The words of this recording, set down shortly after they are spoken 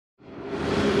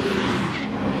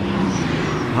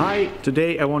Hi,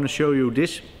 today I want to show you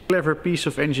this clever piece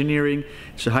of engineering.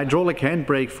 It's a hydraulic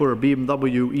handbrake for a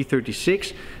BMW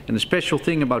E36, and the special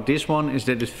thing about this one is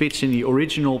that it fits in the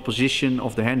original position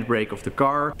of the handbrake of the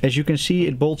car. As you can see,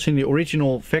 it bolts in the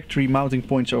original factory mounting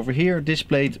points over here. This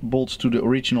plate bolts to the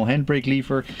original handbrake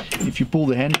lever. If you pull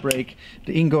the handbrake,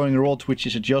 the ingoing rod, which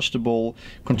is adjustable,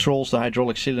 controls the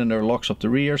hydraulic cylinder, locks up the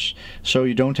rears, so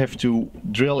you don't have to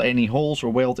drill any holes or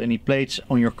weld any plates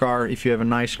on your car. If you have a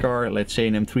nice car, let's say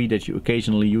an M3 that you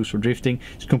occasionally use for drifting,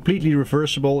 it's completely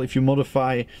reversible. If you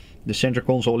modify the center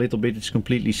console a little bit, it's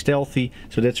completely stealthy,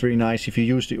 so that's very nice. If you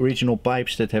use the original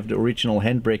pipes that have the original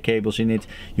handbrake cables in it,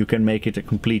 you can make it a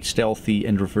complete stealthy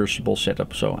and reversible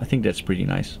setup, so I think that's pretty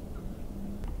nice.